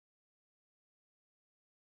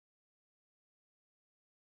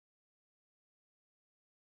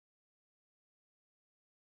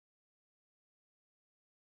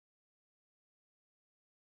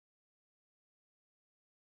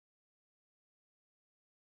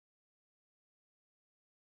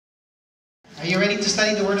Are you ready to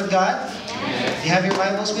study the Word of God? Do you have your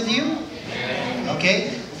Bibles with you?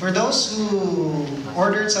 Okay. For those who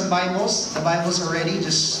ordered some Bibles, the Bibles are ready.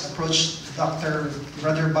 Just approach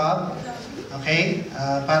Brother Bob. Okay?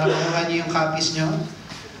 Para makuha niyo yung copies niyo.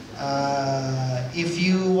 If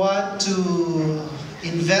you want to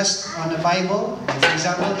invest on a Bible, for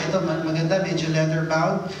example, ito maganda, medyo leather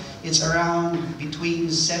bound. It's around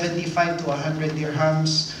between 75 to 100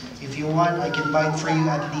 dirhams. If you want, I can buy it for you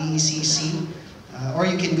at DECC. Or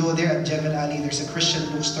you can go there at Jebel Ali. There's a Christian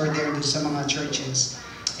bookstore there do sa mga churches.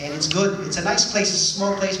 And it's good. It's a nice place. It's a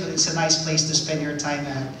small place, but it's a nice place to spend your time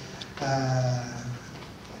at.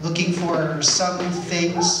 Looking for some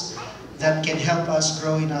things that can help us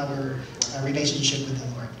grow in our relationship with the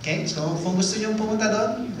Lord. Okay? So, kung gusto nyo pumunta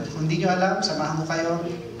doon, kung hindi nyo alam, samahan ko kayo.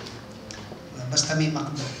 Basta may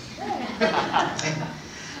makdo. Okay?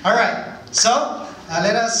 Alright. So,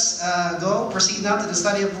 let us proceed now to the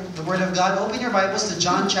study of the Word of God. Open your Bibles to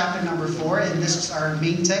John chapter number 4, and this is our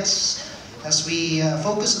main text as we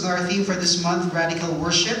focus on our theme for this month, radical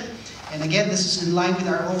worship. And again, this is in line with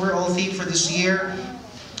our overall theme for this year,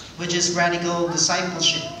 which is radical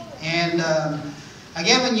discipleship. And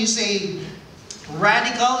again, when you say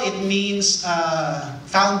radical, it means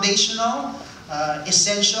foundational,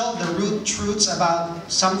 essential, the root truths about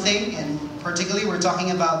something, and particularly we're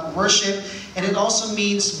talking about worship, and it also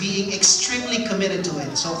means being extremely committed to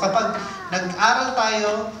it. So kapag nag-aral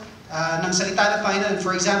tayo ng salita ng Panginoon,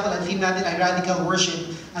 for example, ang theme natin ay radical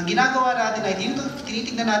worship, ang ginagawa natin ay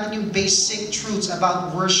tinitignan natin yung basic truths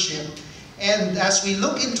about worship. And as we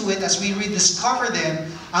look into it, as we rediscover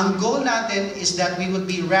them, ang goal natin is that we would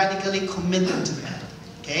be radically committed to them.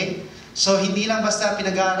 Okay? So, hindi lang basta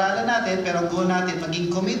pinag-aaralan natin, pero ang goal natin,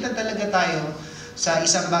 maging committed talaga tayo sa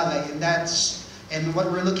isang bagay. And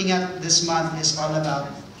what we're looking at this month is all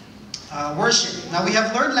about worship. Now, we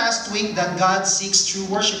have learned last week that God seeks true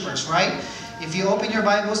worshipers, right? If you open your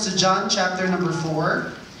Bibles to John chapter number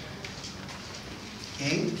 4.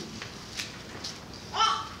 Okay?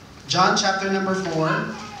 John chapter number 4.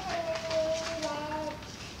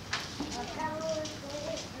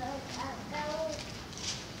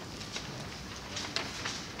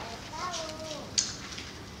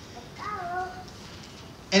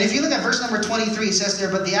 And if you look at verse number 23, it says there,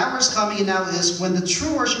 "But the hour is coming and now is when the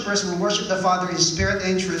true worshipers will worship the Father in spirit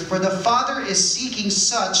and in truth, for the Father is seeking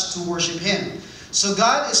such to worship Him." So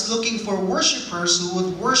God is looking for worshipers who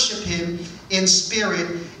would worship Him in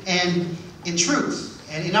spirit and in truth.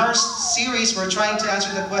 And in our series, we're trying to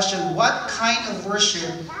answer the question, what kind of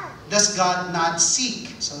worship does God not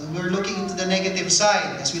seek? So we're looking into the negative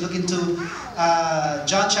side as we look into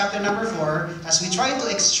John chapter number 4, as we try to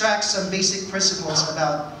extract some basic principles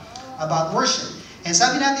about worship. And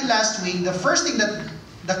sabi natin last week, the first thing that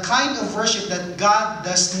the kind of worship that God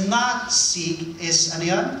does not seek is, ano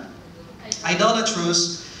yan?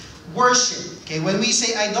 Idolatrous worship. Okay, when we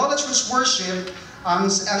say idolatrous worship, ang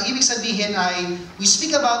ibig sabihin ay, we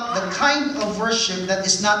speak about the kind of worship that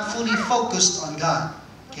is not fully focused on God.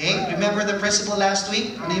 Okay? Remember the principle last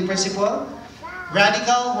week? Ano yung principle?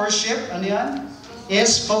 Radical worship, ano yan?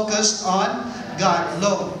 Is focused on God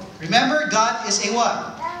alone. Remember, God is a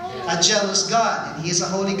what? A jealous God. And He is a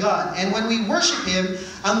holy God. And when we worship Him,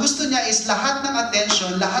 ang gusto niya is lahat ng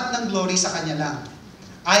attention, lahat ng glory sa Kanya lang.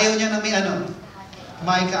 Ayaw niya na may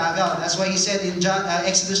kaagaw. That's why He said in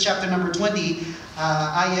Exodus chapter number 20,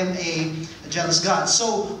 I am a jealous God.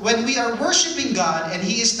 So, when we are worshiping God and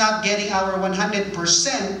He is not getting our 100%,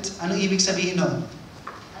 ano ibig sabihin nun?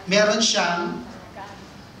 Meron siyang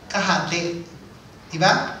kahati.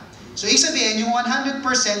 Diba? So, ibig sabihin, yung 100%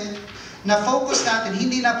 na focus natin,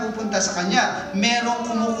 hindi na pupunta sa Kanya. Merong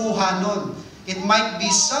kumukuha nun. It might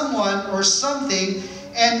be someone or something,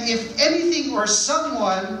 and if anything or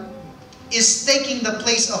someone is taking the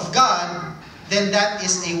place of God, then that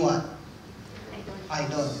is a what?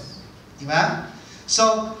 Idol. Diba?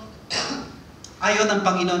 So, ayaw ng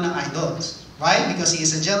Panginoon ng idols. Right? Because He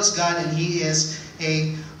is a jealous God and He is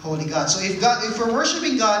a holy God. So if we're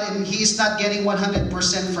worshiping God and He is not getting 100%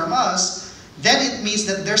 from us, then it means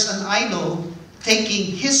that there's an idol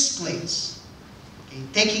taking His place. Okay?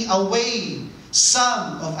 Taking away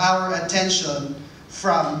some of our attention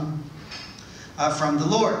from the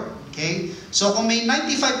Lord. Okay? So kung may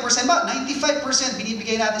 95%, 95%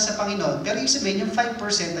 binibigay natin sa Panginoon, pero ibig sabihin yung 5%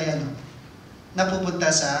 ay napupunta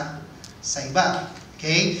sa iba.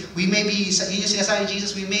 Okay? We may be, yun yung sinasabi ni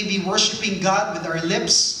Jesus, we may be worshiping God with our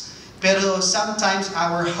lips, pero sometimes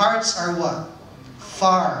our hearts are what?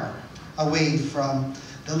 Far away from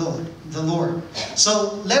the Lord.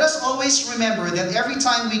 So let us always remember that every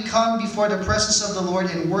time we come before the presence of the Lord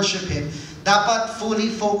and worship Him, dapat fully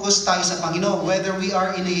focused tayo sa Panginoon. Whether we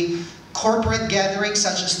are in a corporate gathering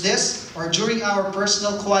such as this, or during our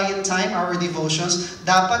personal quiet time, our devotions,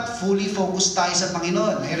 dapat fully focused tayo sa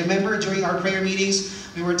Panginoon. I remember during our prayer meetings,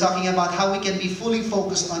 we were talking about how we can be fully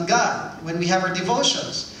focused on God when we have our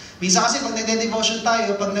devotions. Minsan kasi pag nagde-devotion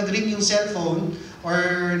tayo, pag nag-ring yung cellphone, or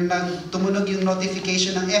tumunog yung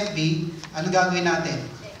notification ng FB, ano gagawin natin?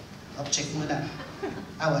 Check muna.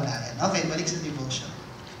 Wala yan. Okay, balik sa devotion.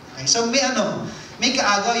 Okay, so may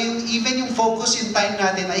kaagaw, even yung focus, yung time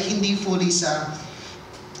natin ay hindi fully sa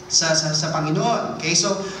Panginoon. Okay,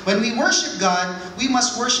 so when we worship God, we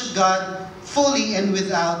must worship God fully and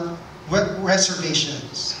without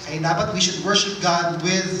reservations. Okay, dapat we should worship God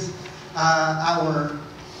with our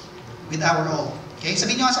all. Okay,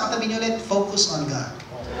 sabihin nyo sa katabi nyo ulit, focus on God.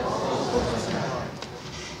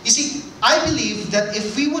 You see, I believe that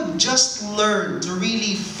if we would just learn to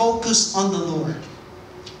really focus on the Lord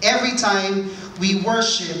every time we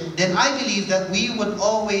worship, then I believe that we would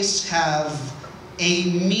always have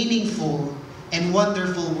a meaningful and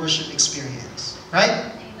wonderful worship experience.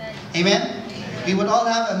 Right? Amen? Amen? We would all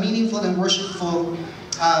have a meaningful and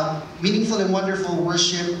wonderful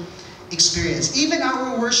worship experience. Even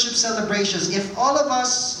our worship celebrations, if all of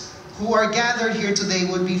us who are gathered here today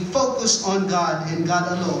would be focused on God and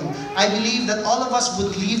God alone, I believe that all of us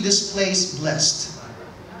would leave this place blessed.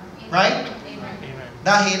 Right?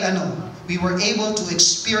 Dahil we were able to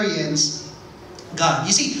experience God.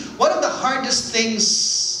 You see, one of the hardest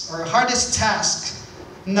things or hardest tasks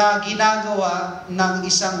na ginagawa ng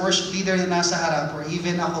isang worship leader na nasa harap, or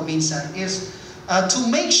even ako minsan, is to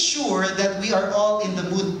make sure that we are all in the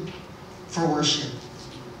mood for worship.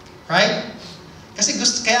 Right? Kasi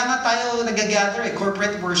kaya nga tayo nag-gather,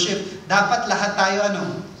 corporate worship. Dapat lahat tayo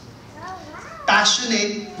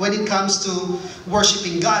passionate when it comes to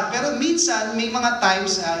worshiping God. Pero minsan, may mga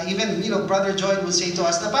times, even Brother Joy would say to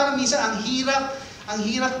us, na parang minsan ang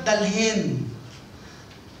hirap dalhin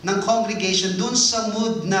ng congregation dun sa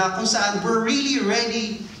mood na kung saan we're really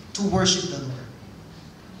ready to worship the Lord.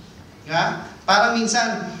 Yeah? Parang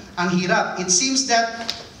minsan, ang hirap. It seems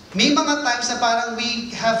that may mga times na parang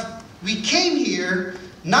we came here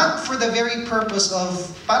not for the very purpose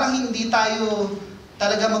of, parang hindi tayo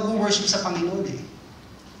talaga mag-worship sa Panginoon eh.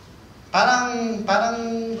 Parang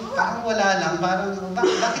wala lang,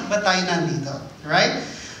 bakit ba tayo nandito? Right?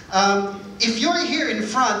 If you're here in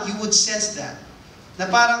front, you would sense that. Na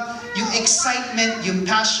parang yung excitement, yung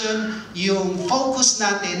passion, yung focus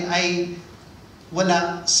natin ay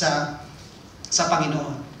wala sa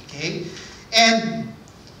Panginoon. Okay? And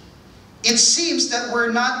it seems that we're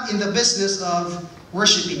not in the business of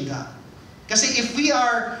worshiping God. Kasi if we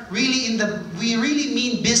are really we really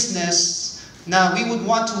mean business na we would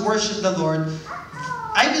want to worship the Lord,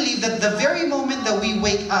 I believe that the very moment that we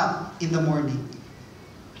wake up in the morning,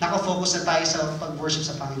 nakafocus na tayo sa pag-worship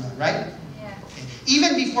sa Panginoon, right? Yeah. Okay.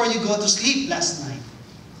 Even before you go to sleep last night.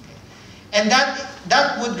 Okay. And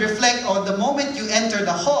that would reflect on the moment you enter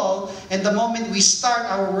the hall and the moment we start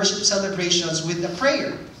our worship celebrations with a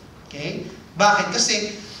prayer. Okay? Bakit? Kasi,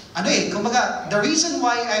 kumbaga, the reason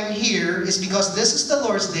why I'm here is because this is the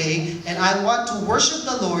Lord's Day and I want to worship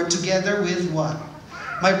the Lord together with what?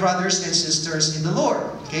 My brothers and sisters in the Lord.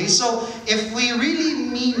 Okay? So, if we really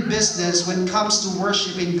mean business when it comes to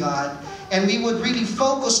worshiping God, and we would really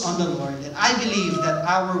focus on the Lord, then I believe that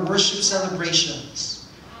our worship celebrations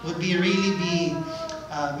would really be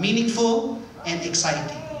meaningful and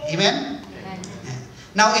exciting. Amen?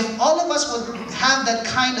 Now, if all of us would have that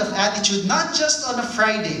kind of attitude, not just on a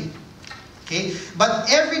Friday, okay, but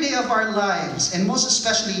every day of our lives, and most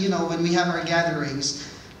especially, when we have our gatherings,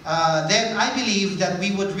 then I believe that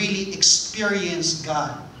we would really experience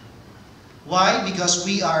God. Why? Because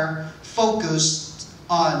we are focused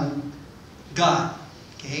on God.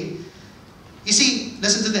 Okay? You see,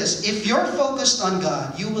 listen to this. If you're focused on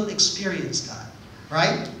God, you will experience God.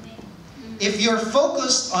 Right? If you're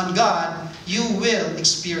focused on God, you will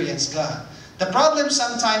experience God. The problem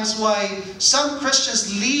sometimes why some Christians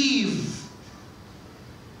leave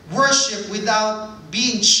worship without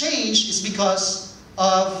being changed is because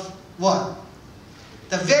of what?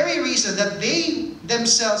 The very reason that they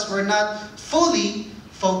themselves were not fully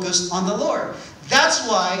focused on the Lord. That's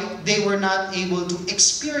why they were not able to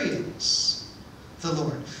experience the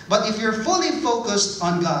Lord. But if you're fully focused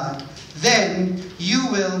on God, then you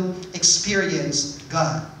will experience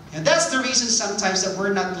God. And that's the reason sometimes that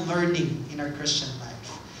we're not learning in our Christian life.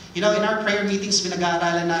 In our prayer meetings,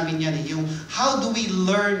 pinag-aaralan namin yan yung how do we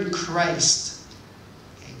learn Christ?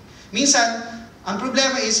 Okay. Minsan, ang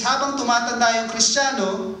problema is habang tumatanda yung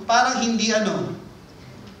Kristiyano, parang hindi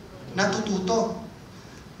natututo.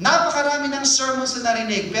 Napakarami ng sermons na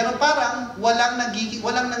narinig, pero parang walang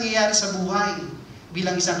nangyayari sa buhay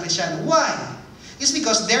bilang isang Kristiyano. Why? It's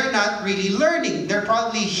because they're not really learning. They're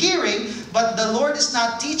probably hearing, but the Lord is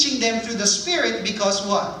not teaching them through the Spirit because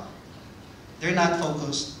what? They're not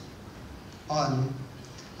focused on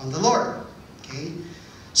the Lord. Okay?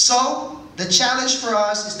 So, the challenge for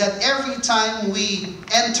us is that every time we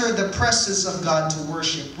enter the presence of God to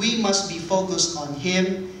worship, we must be focused on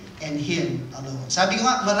Him and Him alone. Sabi ko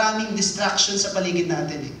nga, maraming distractions sa paligid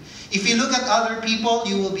natin eh. If you look at other people,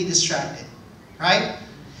 you will be distracted. Right?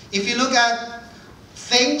 If you look at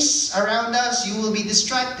things around us, you will be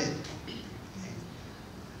distracted. Okay?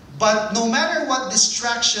 But no matter what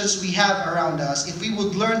distractions we have around us, if we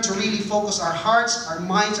would learn to really focus our hearts, our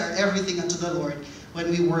minds, our everything unto the Lord when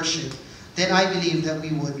we worship, then I believe that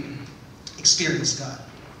we would experience God.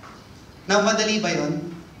 Now, madali ba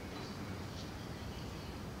yun?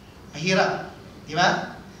 Mahirap. Di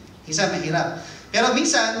ba? Minsan mahirap. Pero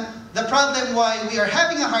minsan, the problem why we are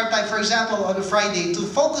having a hard time, for example, on a Friday, to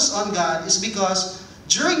focus on God is because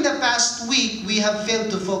during the past week, we have failed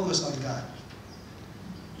to focus on God.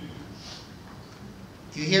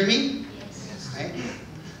 Do you hear me? Yes. Right?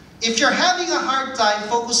 If you're having a hard time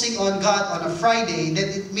focusing on God on a Friday, then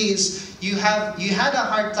it means you had a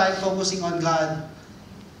hard time focusing on God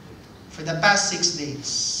for the past 6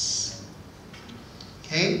 days.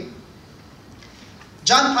 Okay?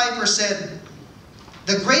 John Piper said,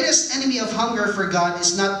 "The greatest enemy of hunger for God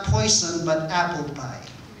is not poison but apple pie."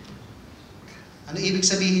 Ano ibig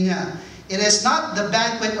sabihin niya? It is not the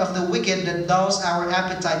banquet of the wicked that dulls our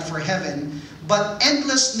appetite for heaven, but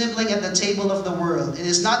endless nibbling at the table of the world. It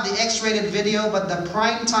is not the X-rated video, but the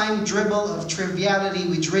prime-time dribble of triviality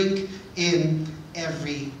we drink in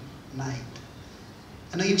every night.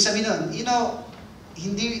 Ano ibig sabihin nun? You know,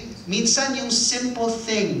 minsan yung simple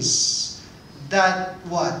things that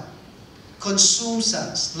what? Consumes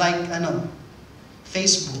us. Like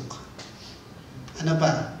Facebook. Ano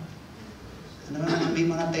pa? May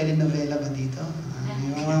mga telenovela ba dito?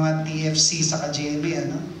 Yung mga TFC sa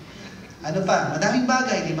GMA, Ano pa? Madaming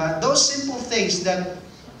bagay, di ba? Those simple things that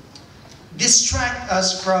distract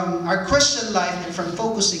us from our Christian life and from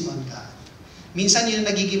focusing on God. Minsan yun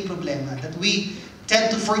ang nagiging problema, that we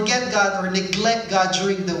tend to forget God or neglect God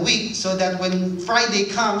during the week, so that when Friday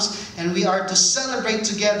comes and we are to celebrate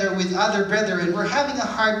together with other brethren, we're having a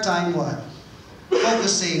hard time what?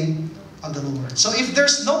 Focusing on the Lord. So if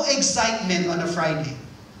there's no excitement on a Friday,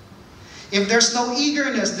 if there's no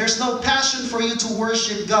eagerness, there's no passion for you to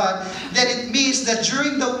worship God, then it means that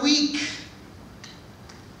during the week,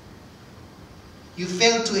 you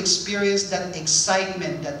fail to experience that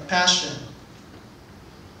excitement, that passion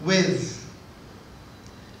with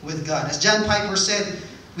God. As John Piper said,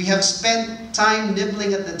 we have spent time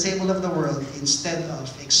nibbling at the table of the world instead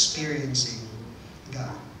of experiencing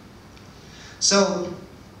God. So,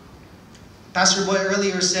 Pastor Boy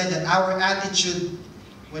earlier said that our attitude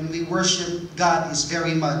when we worship God is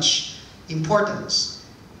very much important.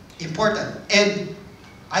 And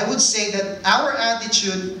I would say that our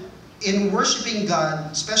attitude in worshiping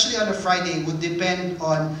God, especially on a Friday, would depend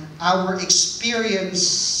on our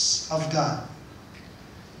experience of God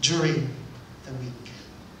during the week.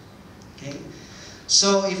 Okay?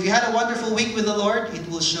 So if you had a wonderful week with the Lord, it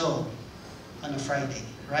will show on a Friday,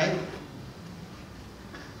 right?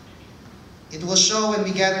 It will show when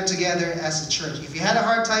we gather together as a church. If you had a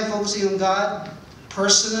hard time focusing on God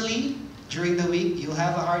personally during the week, you'll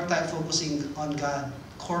have a hard time focusing on God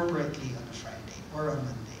corporately on a Friday or on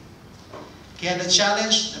Monday. Okay, the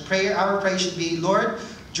challenge, our prayer should be, Lord,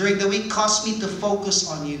 during the week, cause me to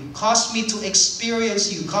focus on you. Cause me to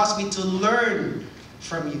experience you. Cause me to learn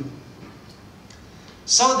from you.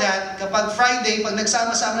 So that, kapag Friday, pag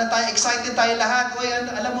nagsama-sama na tayo, excited tayo lahat, oy,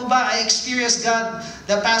 alam mo ba, I experienced God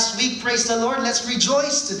the past week, praise the Lord, let's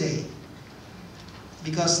rejoice today.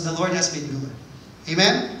 Because the Lord has been good.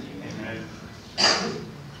 Amen? Amen.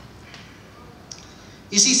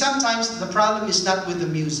 You see, sometimes the problem is not with the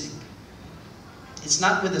music. It's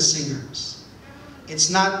not with the singers.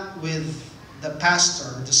 It's not with the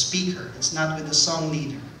pastor or the speaker. It's not with the song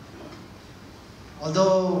leader.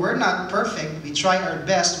 Although we're not perfect, we try our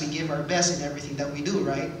best, we give our best in everything that we do,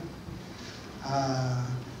 right?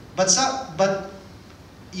 But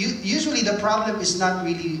usually the problem is not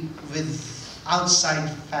really with outside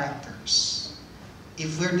factors.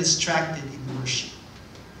 If we're distracted in worship.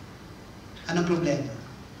 Anong problema?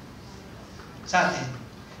 Sa atin,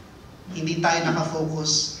 hindi tayo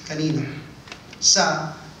nakafocus kanino?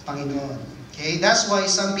 Sa Panginoon. Okay? That's why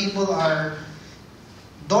some people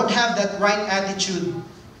don't have that right attitude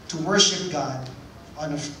to worship God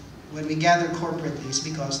on when we gather corporately is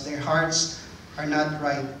because their hearts are not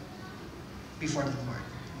right before the Lord.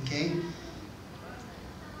 Okay?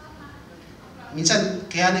 Minsan,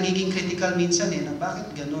 kaya nagiging critical minsan na bakit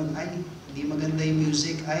ganun? Ay, hindi maganda yung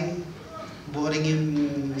music. Ay, boring yung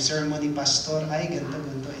sermon ni pastor. Ay,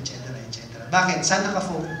 ganito, etc. etc. Bakit? Saan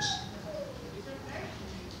nakafocus?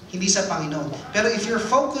 Hindi sa Panginoon. Pero if you're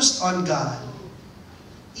focused on God,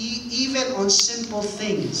 even on simple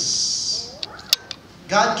things,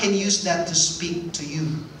 God can use that to speak to you.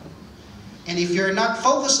 And if you're not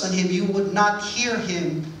focused on Him, you would not hear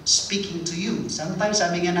Him speaking to you. Sometimes,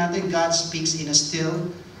 sabi nga natin, God speaks in a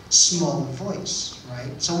still, small voice.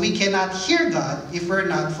 Right? So we cannot hear God if we're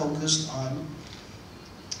not focused on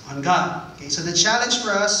God. Okay? So the challenge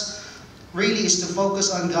for us really is to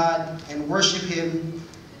focus on God and worship Him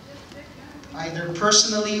either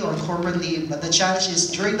personally or corporately. But the challenge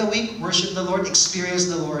is during the week, worship the Lord, experience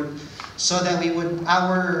the Lord, so that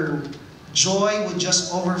our joy would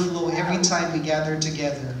just overflow every time we gather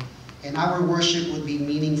together, and our worship would be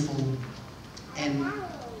meaningful and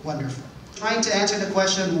wonderful. Trying to answer the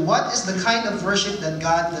question, what is the kind of worship that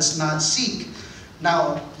God does not seek?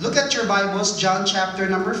 Now, look at your Bibles, John chapter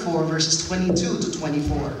number 4, verses 22 to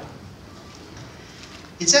 24.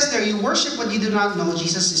 It says there, you worship what you do not know,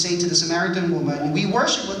 Jesus is saying to the Samaritan woman. We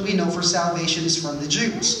worship what we know, for salvation is from the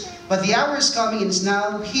Jews. But the hour is coming and is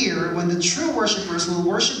now here when the true worshipers will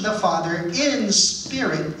worship the Father in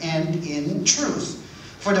spirit and in truth.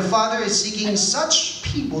 For the Father is seeking such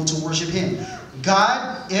people to worship Him.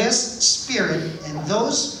 God is spirit, and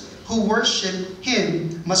those who worship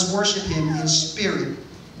Him must worship Him in spirit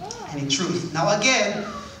and in truth. Now again,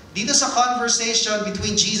 dito sa conversation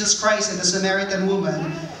between Jesus Christ and the Samaritan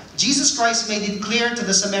woman, Jesus Christ made it clear to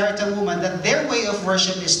the Samaritan woman that their way of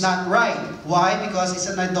worship is not right. Why? Because it's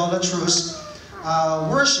an idolatrous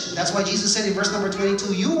worship. That's why Jesus said in verse number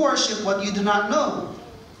 22, you worship what you do not know.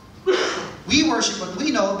 We worship what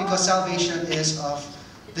we know because salvation is of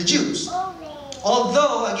the Jews.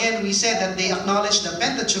 Although, again, we said that they acknowledge the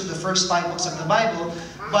Pentateuch, the first 5 books of the Bible,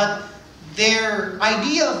 but their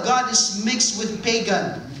idea of God is mixed with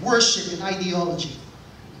pagan worship and ideology.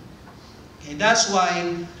 Okay, that's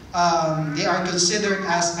why they are considered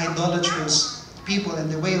as idolatrous people, and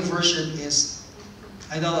the way of worship is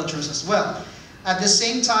idolatrous as well. At the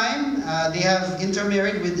same time, they have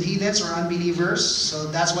intermarried with heathens or unbelievers, so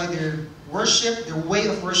that's why their way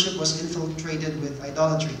of worship was infiltrated with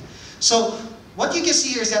idolatry. So, what you can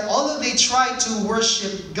see here is that although they try to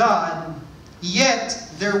worship God, yet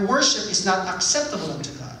their worship is not acceptable unto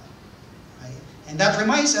God. Right? And that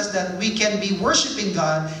reminds us that we can be worshiping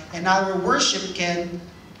God, and our worship can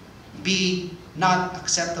be not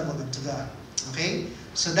acceptable unto God. Okay?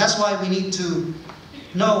 So that's why we need to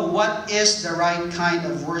know what is the right kind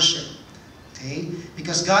of worship. Okay?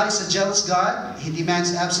 Because God is a jealous God. He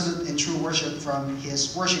demands absolute and true worship from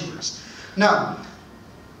His worshipers. Now,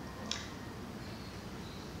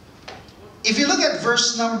 if you look at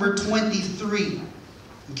verse number 23,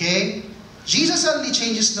 okay, Jesus suddenly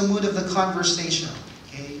changes the mood of the conversation.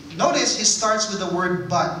 Okay? Notice he starts with the word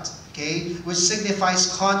but, okay, which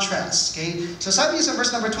signifies contrast. Okay? So sabi niya sa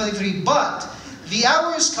verse number 23, but the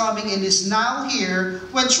hour is coming and is now here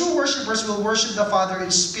when true worshipers will worship the Father in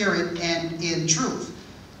spirit and in truth.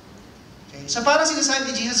 Okay? So parang sinasabi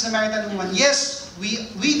ni Jesus sa Samaritan woman, yes, we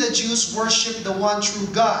the Jews worship the one true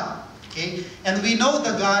God. Okay? And we know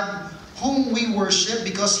the God whom we worship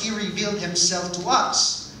because He revealed Himself to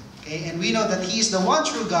us. Okay? And we know that He is the one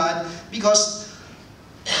true God because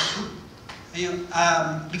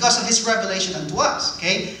of His revelation unto us.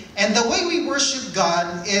 Okay? And the way we worship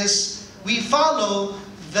God is we follow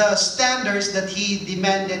the standards that He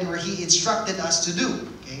demanded or He instructed us to do.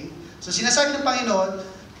 Okay? So sinasabi ng Panginoon,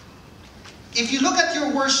 if you look at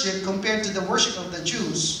your worship compared to the worship of the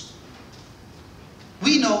Jews,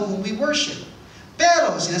 we know whom we worship.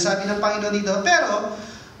 Pero, sinasabi ng Panginoon dito, pero,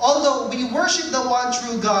 although we worship the one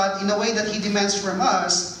true God in a way that He demands from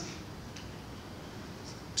us,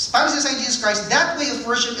 para sa Jesus Christ, that way of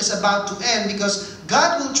worship is about to end because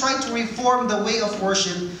God will try to reform the way of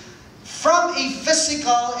worship from a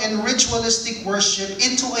physical and ritualistic worship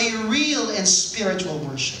into a real and spiritual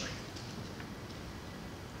worship.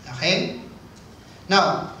 Okay?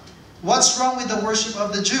 Now, what's wrong with the worship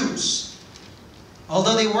of the Jews?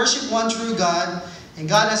 Although they worship one true God, and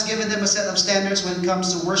God has given them a set of standards when it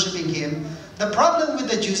comes to worshiping Him, the problem with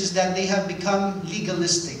the Jews is that they have become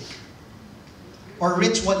legalistic or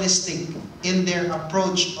ritualistic in their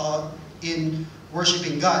approach in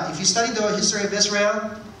worshiping God. If you study the history of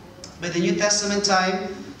Israel, by the New Testament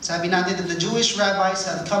time, Sabi natin that the Jewish rabbis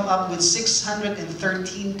have come up with 613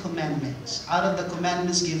 commandments out of the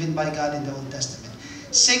commandments given by God in the Old Testament.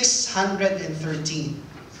 613.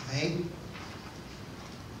 Okay?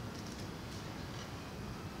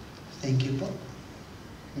 Thank you po.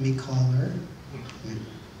 May caller.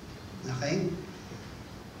 Okay?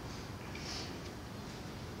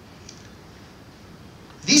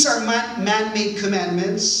 These are man-made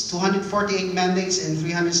commandments, 248 mandates and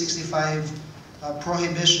 365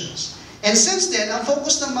 prohibitions. And since then, ang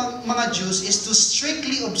focus ng mga Jews is to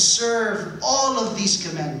strictly observe all of these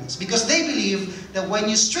commandments. Because they believe that when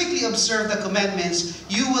you strictly observe the commandments,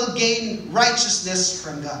 you will gain righteousness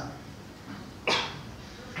from God.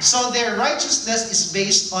 So their righteousness is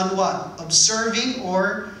based on what? Observing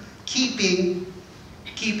or keeping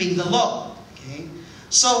the law. Okay?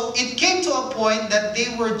 So it came to a point that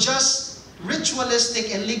they were just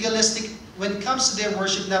ritualistic and legalistic when it comes to their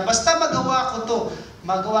worship na basta magawa ko to,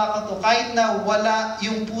 kahit na wala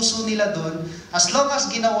yung puso nila doon, as long as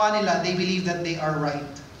ginawa nila, they believe that they are right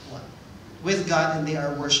with God and they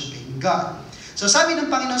are worshiping God. So sabi ng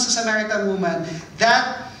Panginoon sa Samaritan woman,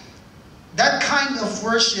 that kind of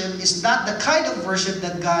worship is not the kind of worship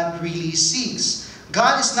that God really seeks.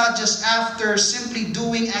 God is not just after simply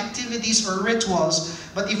doing activities or rituals,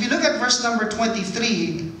 but if you look at verse number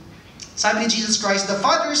 23, sabi ni Jesus Christ, the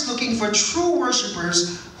Father is looking for true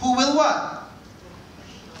worshipers who will what?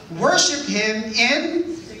 Worship Him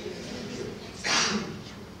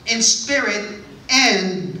in spirit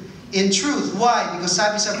and in truth. Why? Because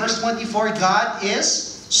sabi sa verse 24, God is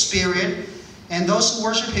spirit, and those who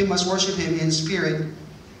worship Him must worship Him in spirit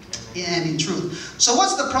and in truth. So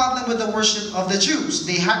what's the problem with the worship of the Jews?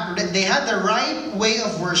 They had the right way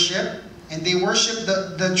of worship, and they worship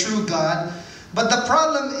the true God. But the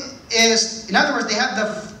problem is, in other words, they have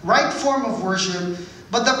the right form of worship,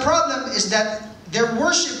 but the problem is that their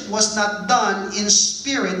worship was not done in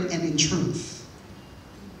spirit and in truth.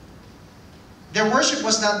 Their worship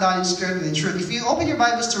was not done in spirit and in truth. If you open your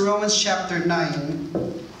Bibles to Romans chapter 9,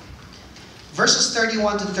 verses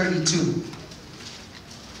 31 to 32.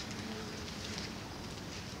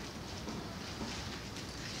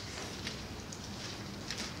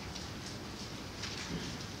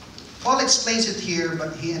 Paul explains it here,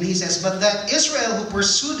 he says, but that Israel who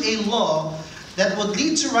pursued a law that would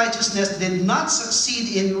lead to righteousness did not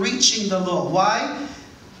succeed in reaching the law. Why?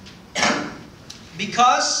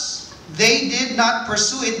 Because they did not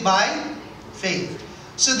pursue it by faith.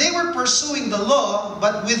 So they were pursuing the law,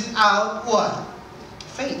 but without what?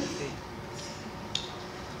 Faith.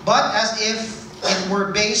 But as if it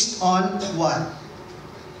were based on what?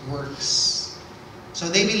 Works. So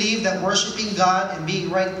they believe that worshiping God and being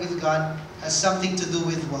right with God has something to do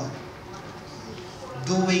with what?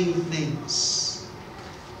 Doing things.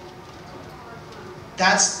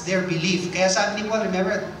 That's their belief. Kaya sabi ni Paul,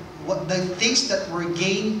 remember, the things that were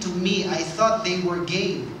gain to me, I thought they were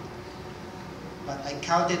gain. But I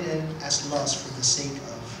counted it as loss for the sake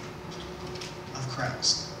of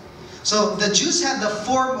Christ. So the Jews had the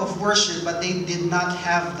form of worship, but they did not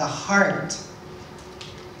have the heart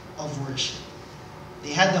of worship.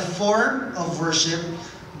 They had the form of worship,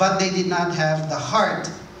 but they did not have the heart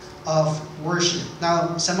of worship.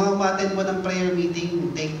 Now, sa mga umaten mo ng prayer meeting,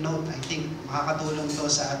 take note. I think makakatulong to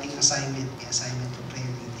sa ating assignment for prayer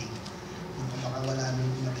meeting. Baka wala nang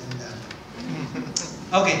matanda.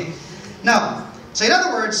 Okay. Now, so in other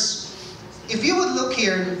words, if you would look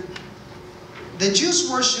here, the Jews'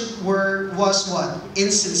 worship was what?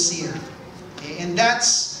 Insincere. Okay? And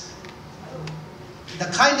that's the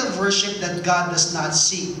kind of worship that God does not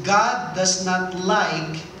seek. God does not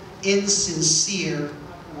like insincere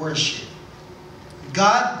worship.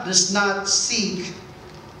 God does not seek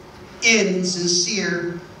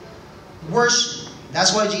insincere worship.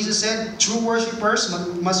 That's why Jesus said, true worshipers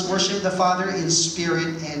must worship the Father in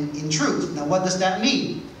spirit and in truth. Now, what does that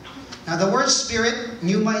mean? Now, the word spirit,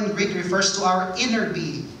 pneuma in Greek, refers to our inner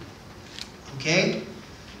being. Okay?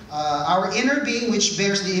 Our inner being which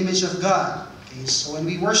bears the image of God. Okay, so when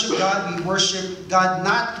we worship God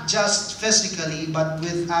not just physically, but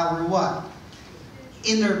with our what?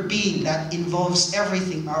 Inner being that involves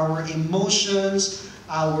everything. Our emotions,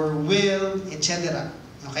 our will, etc.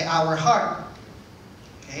 Okay, our heart.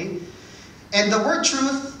 Okay? And the word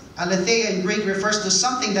truth, aletheia in Greek, refers to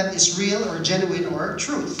something that is real or genuine or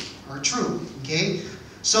truth or true. Okay?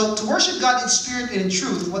 So to worship God in spirit and in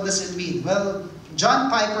truth, what does it mean? Well, John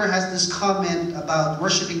Piper has this comment about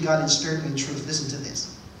worshiping God in spirit and truth. Listen to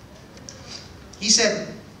this. He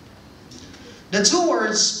said, the two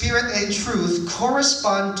words, spirit and truth,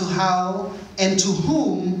 correspond to how and to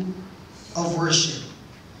whom of worship.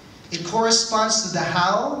 It corresponds to the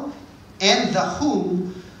how and the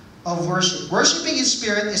whom of worship. Worshiping in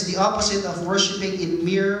spirit is the opposite of worshiping in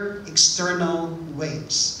mere external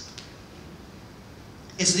ways.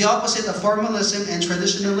 It's the opposite of formalism and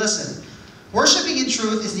traditionalism. Worshiping in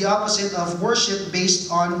truth is the opposite of worship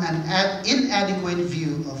based on an inadequate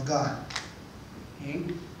view of God. Okay?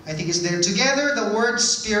 I think it's there. Together, the words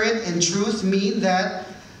spirit and truth mean that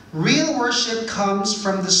real worship comes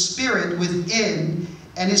from the spirit within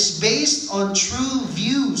and is based on true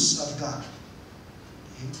views of God.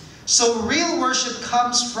 Okay? So real worship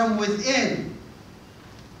comes from within.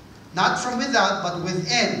 Not from without, but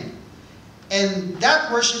within. And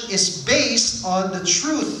that worship is based on the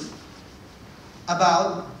truth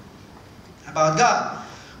about God.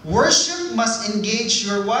 Worship must engage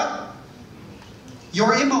your what?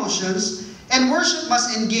 Your emotions. And worship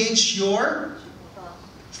must engage your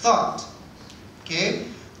thought. Okay?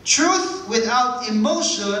 Truth without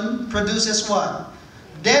emotion produces what?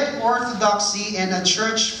 Dead orthodoxy and a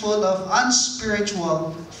church full of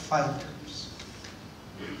unspiritual fighters.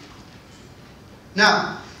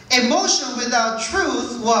 Now, emotion without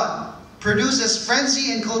truth, what? Produces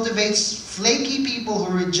frenzy and cultivates flaky people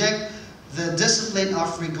who reject the discipline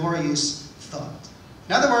of rigorous thought.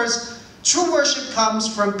 In other words, true worship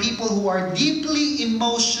comes from people who are deeply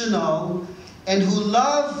emotional and who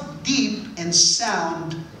love deep and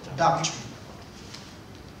sound doctrine.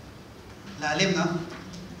 Lalim, no?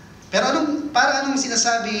 Pero anong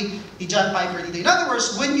sinasabi ni John Piper dito? In other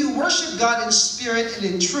words, when you worship God in spirit and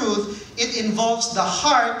in truth, it involves the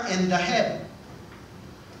heart and the head.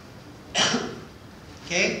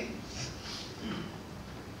 Okay?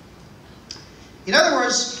 In other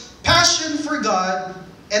words, passion for God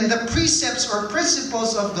and the precepts or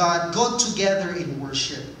principles of God go together in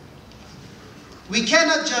worship. We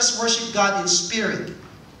cannot just worship God in spirit.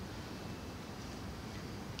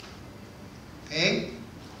 Okay?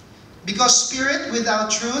 Because spirit without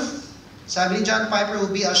truth, sabi ni John Piper,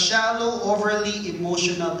 will be a shallow, overly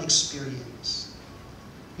emotional experience.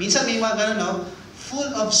 Minsan may mga ganun, no? Full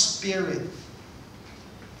of spirit.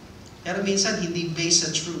 Pero minsan hindi based sa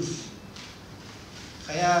truth.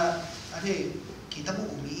 Kaya, kita mo,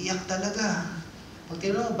 umiiyak talaga. Pag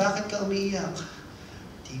tinanong, bakit ka umiiyak?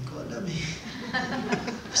 Hindi ko alam eh.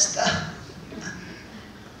 Basta.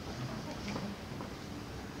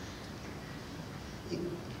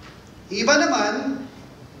 Iba naman,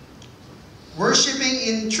 worshiping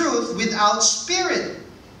in truth without spirit.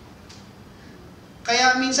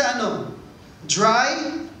 Kaya minsan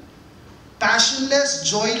dry, passionless,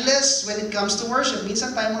 joyless when it comes to worship.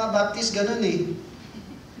 Minsan tayo mga Baptist ganun eh.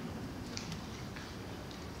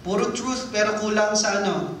 Puro truth pero kulang sa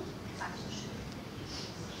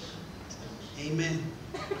Amen.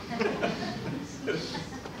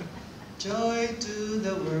 Joy to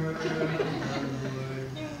the world, the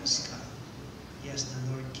Lord has come. Yes, the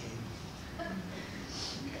Lord came.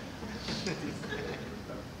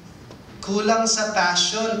 Kulang sa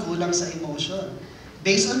passion, kulang sa emotion.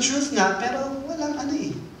 Based on truth nga, pero walang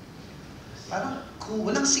Parang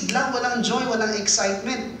walang sigla, walang joy, walang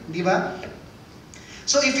excitement. Di ba?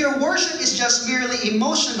 So if your worship is just merely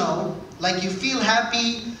emotional, like you feel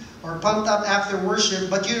happy or pumped up after worship,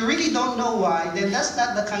 but you really don't know why, then that's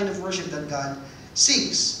not the kind of worship that God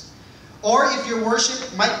seeks. Or if your worship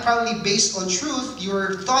might probably based on truth,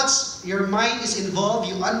 your thoughts, your mind is involved,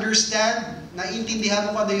 you understand,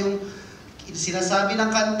 naiintindihan mo kada yung sinasabi ng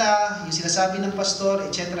kanta, yung sinasabi ng pastor,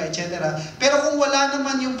 etc., etc. Pero kung wala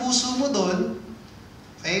naman yung puso mo doon,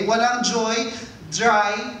 okay, walang joy,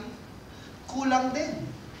 dry, kulang din.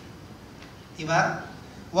 Diba?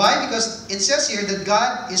 Why? Because it says here that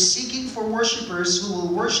God is seeking for worshipers who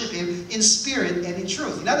will worship Him in spirit and in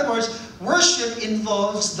truth. In other words, worship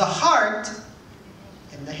involves the heart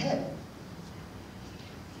and the head.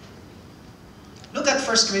 Look at 1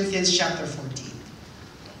 Corinthians chapter 14.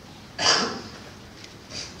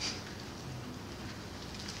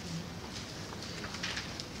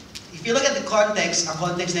 If you look at the context, ang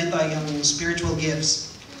context nito ay yung spiritual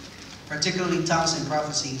gifts, particularly tongues and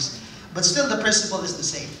prophecies. But still the principle is the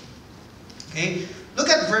same. Okay?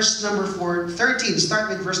 Look at verse number 13.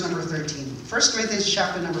 Start with verse number 13. 1 Corinthians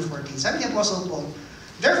chapter number 14. Sabi ni Apostle Paul,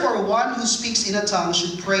 therefore one who speaks in a tongue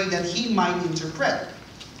should pray that he might interpret.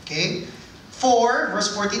 Okay? For,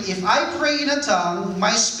 verse 14, if I pray in a tongue,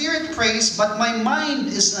 my spirit prays, but my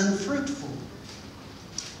mind is unfruitful.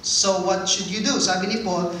 So what should you do? Sabi ni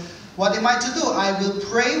Paul, what am I to do? I will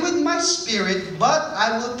pray with my spirit, but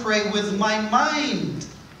I will pray with my mind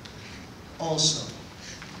also.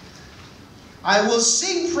 I will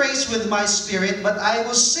sing praise with my spirit, but I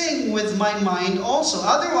will sing with my mind also.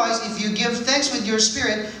 Otherwise, if you give thanks with your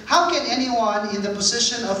spirit, how can anyone in the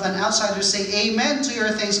position of an outsider say amen to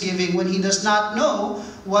your thanksgiving when he does not know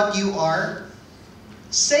what you are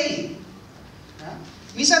saying?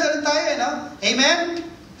 Minsan ganun tayo, no? Amen?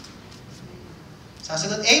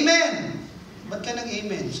 Sasagot, amen! Ba't ka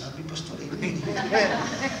nag-amen? Sabi, Pastor, amen.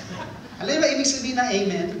 Alam ba ibig sabihin na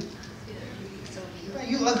amen?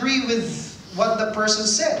 You agree with what the person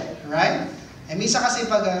said, right? Eh, minsan kasi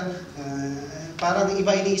pag parang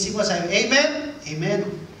iba iniisip mo, sabi, amen? Amen.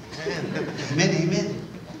 Amen, amen.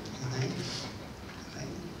 Okay. Okay.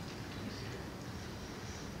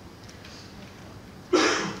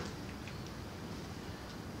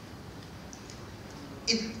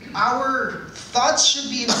 Our thoughts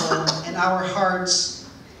should be involved and our hearts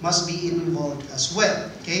must be involved as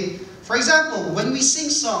well. Okay? For example, when we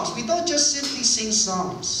sing songs, we don't just simply sing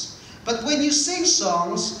songs. But when you sing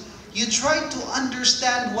songs, you try to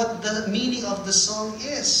understand what the meaning of the song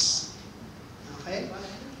is. Okay?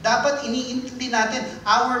 Dapat iniintindi natin.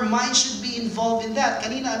 Our mind should be involved in that.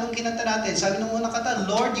 Kanina, anong kinanta natin? Sabi nung unang kanta,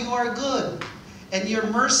 Lord, you are good, and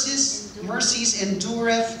your mercies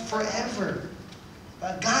endureth forever.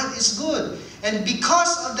 God is good. And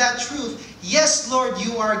because of that truth, yes, Lord,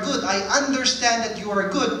 you are good. I understand that you are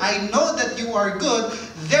good. I know that you are good.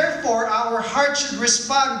 Therefore, our heart should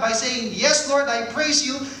respond by saying, yes, Lord, I praise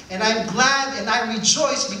you, and I'm glad and I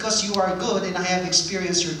rejoice because you are good and I have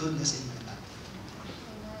experienced your goodness in my life.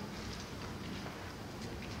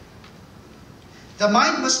 The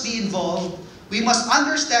mind must be involved. We must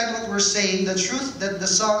understand what we're saying, the truth that the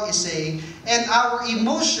song is saying, and our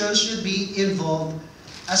emotions should be involved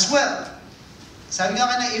as well. Sabi nga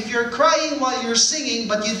na, if you're crying while you're singing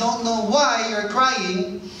but you don't know why you're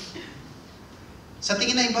crying, sa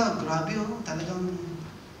tingin na iba, grabe oh, talagang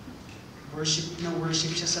worship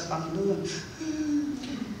siya sa Panginoon.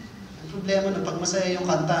 Ang problema na pag masaya yung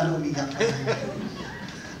kanta, umiyak ka.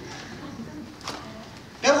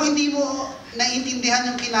 Pero kung hindi mo naiintindihan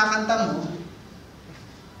yung kinakanta mo,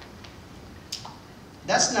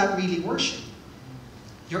 that's not really worship.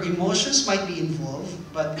 Your emotions might be involved,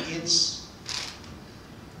 but it's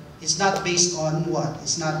not based on what?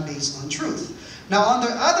 It's not based on truth. Now, on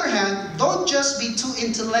the other hand, don't just be too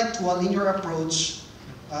intellectual in your approach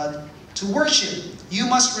to worship. You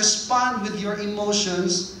must respond with your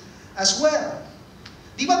emotions as well.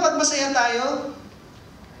 Di ba pag masaya tayo,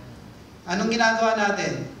 anong ginagawa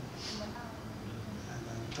natin?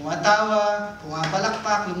 Tumatawa,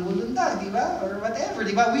 pumapalakpak, lumulundag, di ba? Or whatever,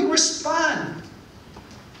 di ba? We respond.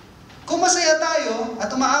 Kung masaya tayo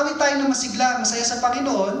at umaawit tayo ng masigla, masaya sa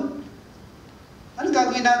Panginoon, anong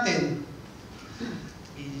gagawin natin?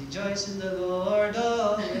 Rejoice in the Lord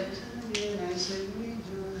always, and I say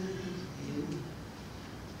rejoice.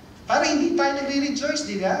 Para hindi tayo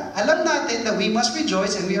nagre-rejoice, di ba? Alam natin that we must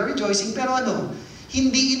rejoice and we are rejoicing, pero ano?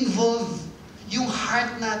 Hindi involve yung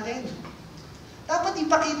heart natin. Dapat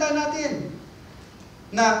ipakita natin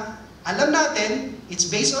na alam natin,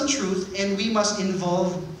 it's based on truth, and we must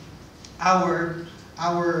involve our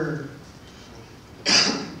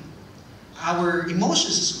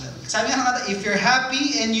emotions as well. Sabi nga, if you're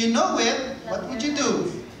happy and you know it, what would you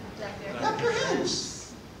do? Clap your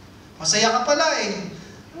hands. Masaya ka pala eh.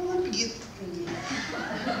 Ano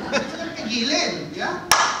pigilin? Yeah?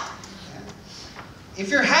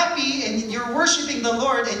 If you're happy and you're worshiping the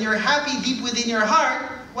Lord and you're happy deep within your heart,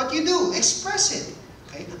 what you do? Express it.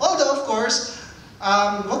 Okay? Although, of course,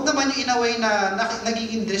 huwag naman yung inaway na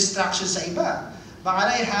nagiging distraction sa iba. Baka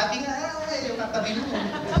na yung happy nga, yung katabi mo.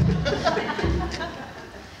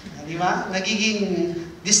 Di ba? Nagiging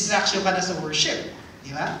distraction ka na sa worship.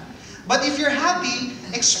 Di ba? But if you're happy,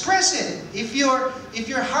 express it. If your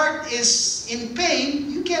heart is in pain,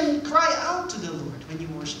 you can cry out to the Lord when you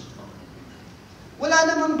worship the Lord. Wala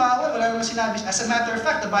namang bawal, wala namang sinabi. As a matter of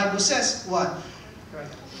fact, the Bible says, what?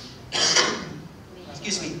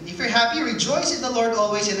 Excuse me. If you're happy, rejoice in the Lord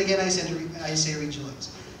always. And again, I say rejoice.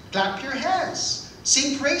 Clap your hands.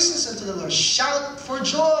 Sing praises unto the Lord. Shout for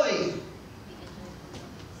joy.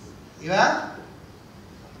 Diba?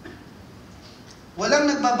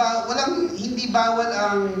 Hindi bawal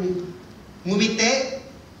ang ngumiti,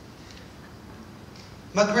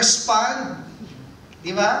 mag-respond,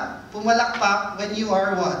 diba? Pumalakpak when you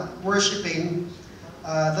are what? Worshiping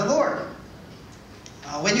the Lord.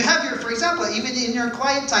 When you have for example, even in your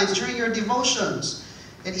quiet times, during your devotions,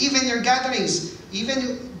 and even your gatherings,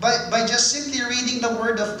 even by just simply reading the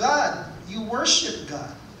Word of God, you worship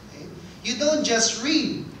God. Okay? You don't just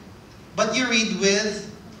read, but you read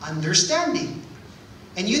with understanding.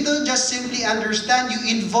 And you don't just simply understand, you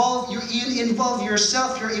involve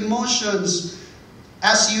yourself, your emotions,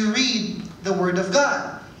 as you read the Word of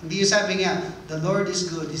God. Hindi yung sabi nga, the Lord is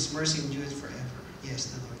good, His mercy endures forever.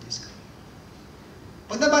 Yes, the Lord is good.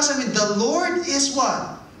 Pag nabasa mo, the Lord is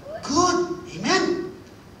what? Good. Amen.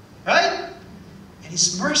 Right? And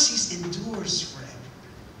His mercies endures forever.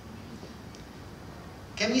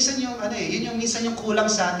 Kaya minsan yung, yun yung minsan yung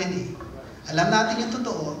kulang sa atin eh. Alam natin yung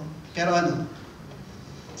totoo, pero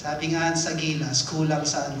sabi nga sa Gilas, kulang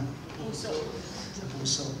sa puso. Sa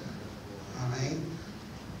puso. Okay?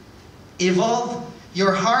 Involve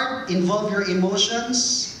your heart, involve your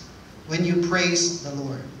emotions when you praise the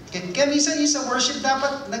Lord. Kaya minsan yung sa worship,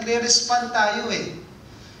 dapat nagre-respond tayo eh.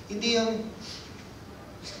 Hindi yung,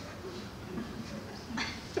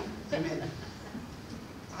 amen.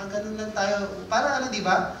 Ganun lang tayo. Para di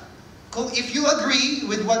ba? If you agree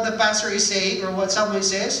with what the pastor is saying or what someone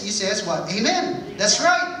says, he says what? Amen. That's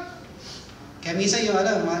right. Kaya minsan yung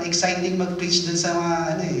mga exciting mag-preach dun sa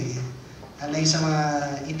mga sa mga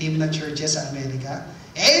itim na churches sa Amerika.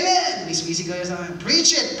 Amen! Mismisi ko sa mga,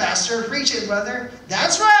 preach it, pastor, preach it, brother.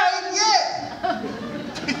 That's right! Yeah!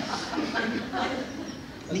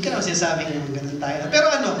 Hindi ka naman sinasabing ganun tayo. Pero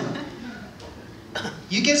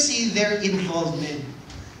you can see their involvement.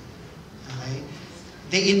 Okay?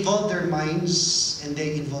 They involve their minds and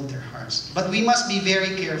they involve their hearts. But we must be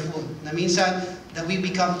very careful na minsan that we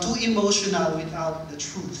become too emotional without the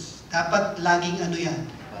truth. Dapat laging yan?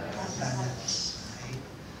 Balance. Okay?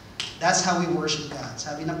 That's how we worship God.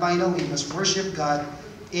 Sabi ng Panginoon, we must worship God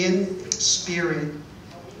in spirit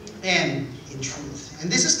and in truth.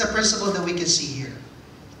 And this is the principle that we can see here.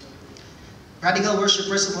 Radical worship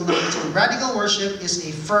principle number 2. Radical worship is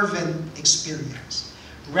a fervent experience.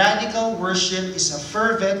 Radical worship is a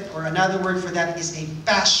fervent, or another word for that is a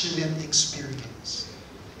passionate experience.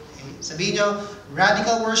 Okay? Sabihin nyo,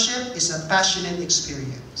 radical worship is a passionate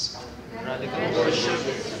experience. Radical worship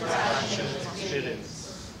is a passionate experience.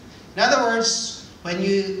 In other words, when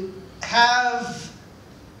you have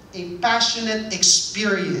a passionate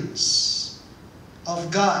experience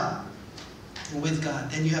of God, with God,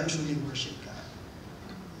 then you have truly worshiped God.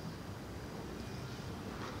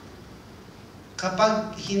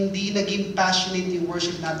 Kapag hindi naging passionate yung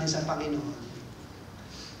worship natin sa Panginoon,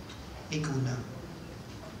 may kulang.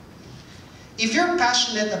 If you're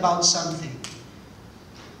passionate about something,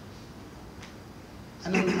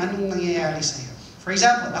 anong nangyayari sa'yo? For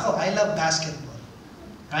example, I love basketball.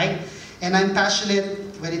 Right? And I'm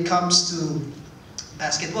passionate when it comes to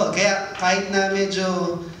basketball. Kaya kahit na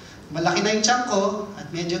medyo malaki na yung tiyan ko at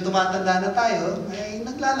medyo tumatanda na tayo, ay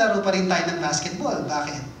naglalaro pa rin tayo ng basketball.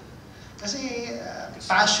 Bakit? Kasi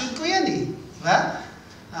passion ko yan eh. Diba?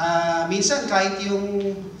 Minsan kahit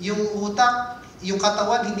yung utak, yung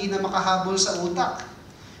katawan hindi na makahabol sa utak.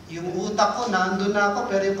 Yung utak ko, nandun na ako,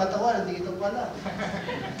 pero yung katawan, nandito pala.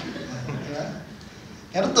 Diba?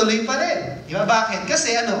 Pero tuloy pa rin. Diba? Bakit?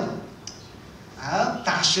 Kasi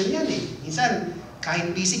passion yan eh. Minsan,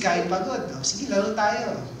 kahit busy, kahit pagod. Sige, laro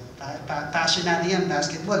tayo. Passion natin yan,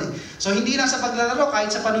 basketball eh. So, hindi lang sa paglalaro,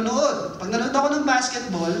 kahit sa panunood. Pag nanood ako ng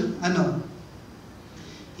basketball,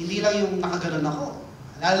 hindi lang yung nakaganon ako.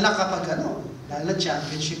 Lalo na kapag lalo na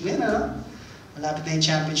championship yan, malapit na yung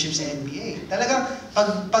championship sa NBA. Talagang,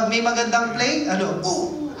 pag may magandang play,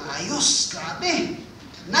 ayos, grabe,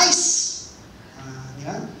 nice.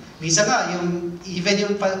 Diba? Minsan nga, even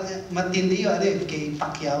yung matindi yun, kay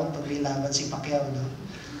Pacquiao, pag may laban si Pacquiao,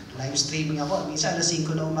 live streaming ako. Minsan,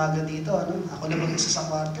 5 na umaga dito, ako na mag-isa sa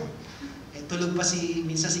kwarto. Tulog pa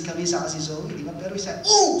minsan si Camisa kasi Zoe, di ba? Pero isa,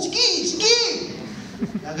 sige!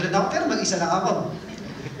 Nagano'n ako, pero mag-isa lang ako.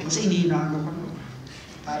 Minsan, inihinahan ako.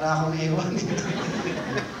 Para akong ewan.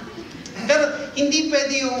 Pero, hindi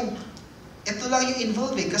pwede ito lang yung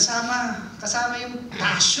involved eh. Kasama yung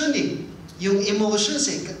passion eh. Yung emotions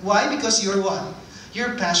eh. Why? Because you're what?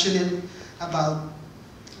 You're passionate about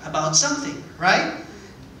something, right?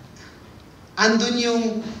 Andun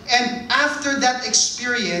and after that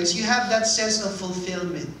experience, you have that sense of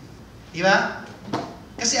fulfillment. Di ba?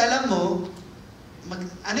 Kasi alam mo,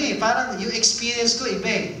 parang yung experience ko iba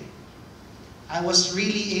eh. I was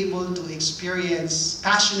really able to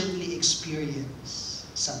passionately experience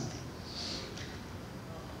something.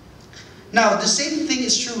 Now, the same thing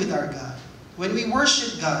is true with our God. When we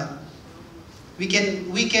worship God, we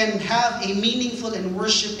can have a meaningful and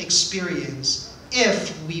worship experience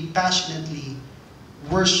if we passionately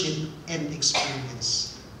worship and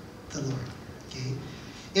experience the Lord. Okay?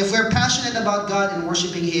 If we're passionate about God and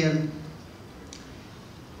worshiping Him,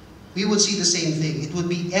 we would see the same thing. It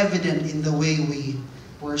would be evident in the way we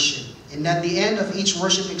worship. And at the end of each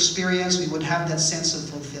worship experience, we would have that sense of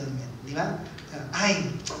fulfillment. Di ba? Ay,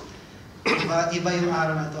 iba yung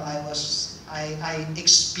araw na to. I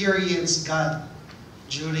experienced God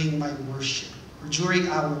during my worship, or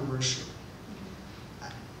during our worship.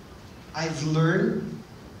 I've learned,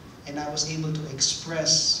 and I was able to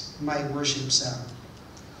express my worship sa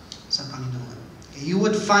Panginoon. You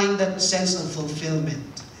would find that sense of fulfillment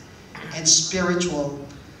and spiritual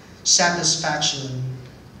satisfaction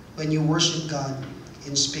when you worship God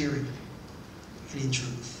in spirit and in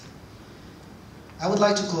truth. I would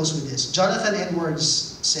like to close with this. Jonathan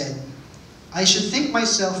Edwards said, I should think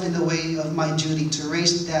myself in the way of my duty to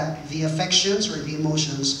raise the affections or the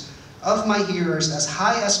emotions of my hearers as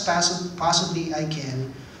high as possibly I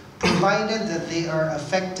can, provided that they are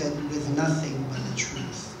affected with nothing but the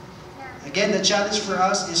truth. Again, the challenge for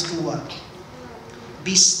us is to what?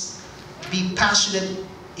 Be passionate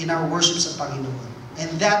in our worship sa Panginoon. And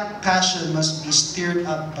that passion must be stirred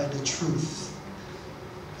up by the truth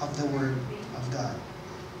of the Word of God.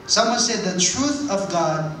 Someone said the truth of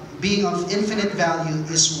God, being of infinite value,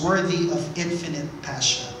 is worthy of infinite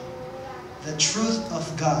passion. The truth of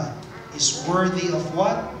God is worthy of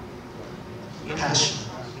what? Passion.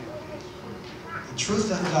 The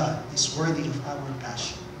truth of God is worthy of our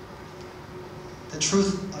passion. The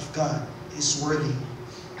truth of God is worthy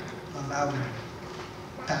of our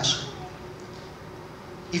passion.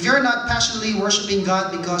 If you're not passionately worshiping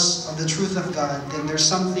God because of the truth of God, then there's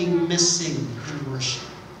something missing in worship,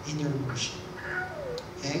 in your worship.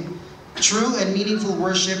 Okay? True and meaningful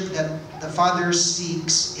worship that the Father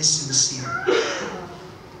seeks is sincere.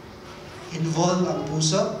 Involve ang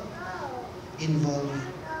puso, involve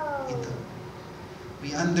ito.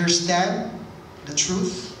 We understand the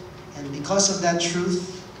truth, and because of that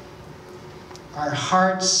truth, our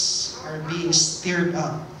hearts are being stirred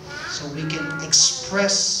up so we can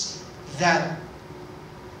express that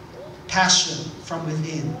passion from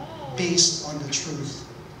within based on the truth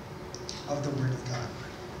of the Word of God.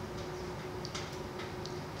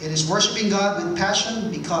 It is worshiping God with passion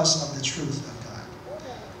because of the truth of God.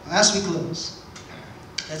 As we close,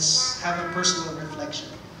 let's have a personal reflection.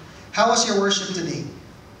 How was your worship today?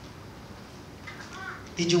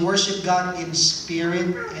 Did you worship God in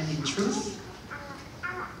spirit and in truth?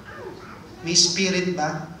 May spirit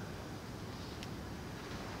ba?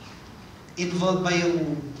 Involved ba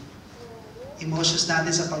yung emotions natin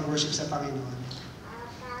sa pag-worship sa Panginoon?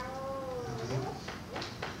 Okay.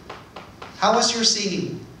 How was your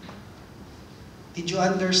singing? Did you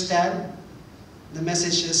understand the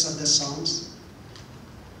messages of the songs?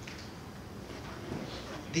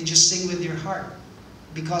 Did you sing with your heart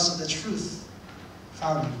because of the truth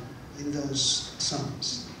found in those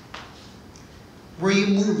songs? Were you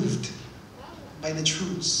moved by the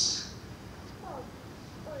truths?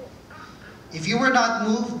 If you were not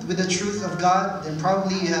moved with the truth of God, then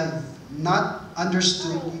probably you have not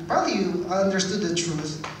understood, you understood the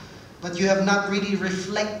truth, but you have not really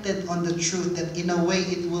reflected on the truth that in a way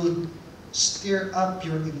it will stir up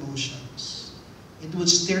your emotions. It would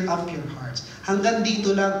stir up your hearts. Hanggang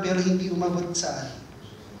dito lang, pero hindi umabot saan?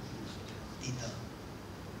 Dito.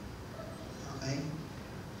 Okay?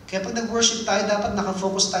 Kaya pag nag-worship tayo, dapat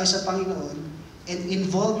nakafocus tayo sa Panginoon and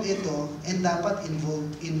involve ito, and dapat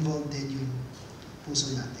involved din yung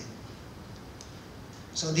puso natin.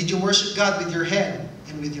 So, did you worship God with your head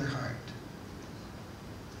and with your heart?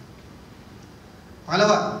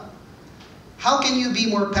 Pangalawa, how can you be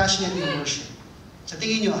more passionate in worship? Sa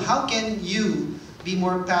tingin nyo, how can you be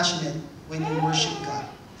more passionate when you worship God?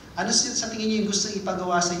 Ano sa tingin nyo yung gusto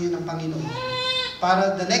ipagawa sa inyo ng Panginoon?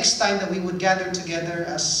 Para the next time that we would gather together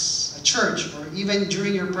as a church, or even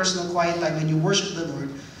during your personal quiet time when you worship the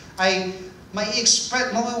Lord, ay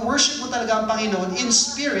worship mo talaga ang Panginoon in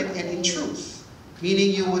spirit and in truth.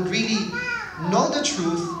 Meaning you would really know the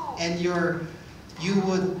truth and you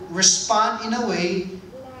would respond in a way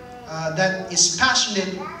that is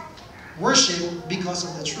passionate worship because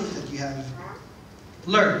of the truth that you have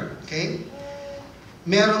learned. Okay?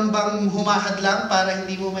 Meron bang humahad lang para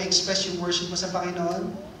hindi mo ma-express yung worship mo sa Panginoon?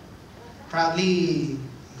 Probably,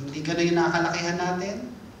 hindi ganun yung nakakalakihan natin.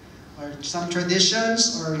 Or some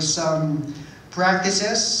traditions or some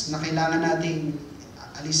practices na kailangan nating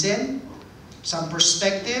alisin. Some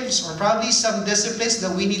perspectives or probably some disciplines that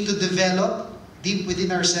we need to develop deep within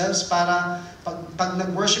ourselves para pag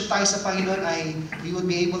nag-worship tayo sa Panginoon ay we would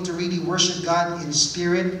be able to really worship God in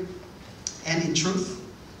spirit and in truth.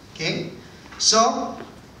 Okay? So,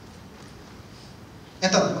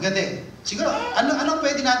 eto, maganda eh. Siguro, anong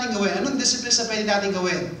pwede natin gawin? Anong disciplines na pwede natin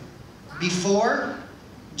gawin? Before,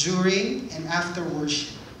 during, and after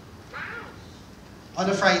worship. On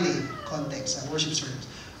a Friday, context, worship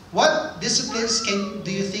service. What disciplines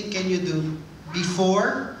do you think can you do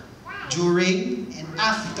before, during, and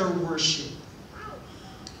after worship?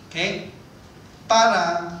 Okay?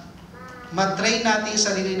 Para matrain natin yung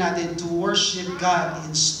sarili natin to worship God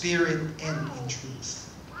in spirit and in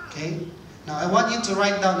truth. Okay? Now, I want you to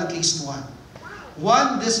write down at least one.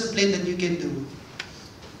 One discipline that you can do.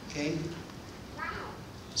 Okay?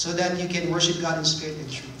 So that you can worship God in spirit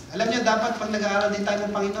and truth. Alam niyo, dapat pag nag-aaral din tayo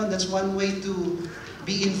ng Panginoon, that's one way to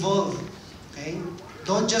be involved. Okay?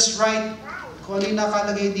 Don't just write kung ano yung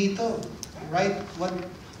nakalagay dito. Write what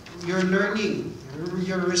you're learning.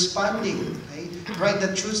 You're responding. Okay? Write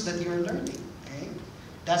the truths that you're learning. Okay?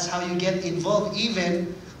 That's how you get involved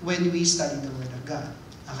even when we study the Word of God.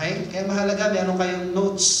 Okay? Kaya mahalaga, meron kayong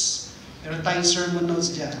notes. Meron tayong sermon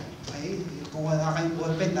notes dyan. Okay? Kung wala kayong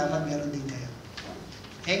ballpen, dapat meron din kayo.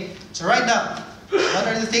 Okay? So right now, what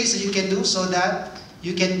are the things that you can do so that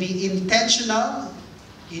you can be intentional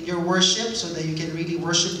in your worship so that you can really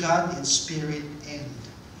worship God in spirit and